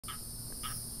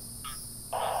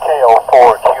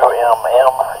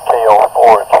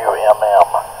KO4QMM.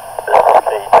 This is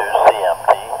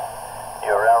K2CMT.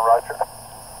 You around, Roger?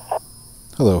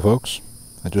 Hello folks,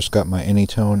 I just got my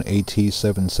Anytone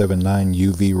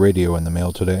AT779UV radio in the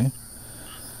mail today.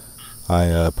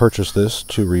 I purchased this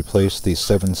to replace the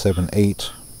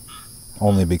 778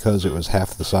 only because it was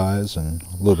half the size and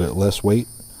a little bit less weight,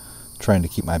 trying to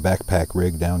keep my backpack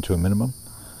rig down to a minimum.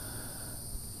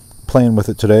 Playing with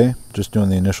it today, just doing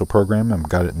the initial program. I've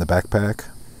got it in the backpack,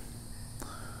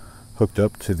 hooked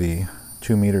up to the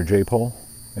 2-meter J-pole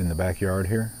in the backyard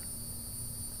here.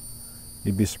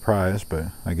 You'd be surprised, but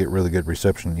I get really good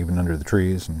reception even under the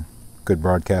trees and good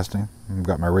broadcasting. I've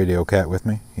got my radio cat with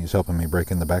me. He's helping me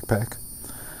break in the backpack.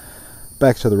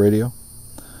 Back to the radio.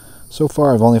 So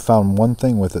far I've only found one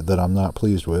thing with it that I'm not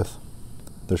pleased with.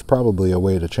 There's probably a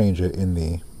way to change it in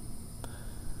the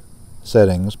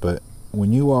settings, but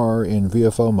when you are in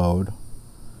VFO mode,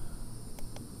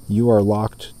 you are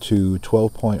locked to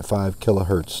 12.5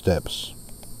 kilohertz steps.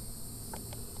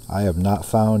 I have not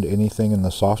found anything in the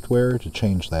software to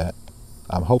change that.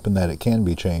 I'm hoping that it can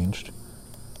be changed.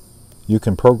 You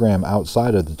can program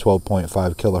outside of the 12.5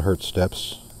 kilohertz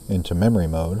steps into memory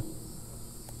mode,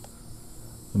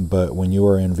 but when you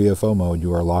are in VFO mode,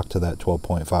 you are locked to that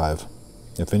 12.5.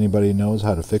 If anybody knows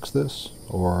how to fix this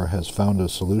or has found a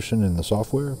solution in the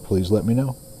software, please let me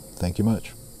know. Thank you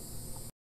much.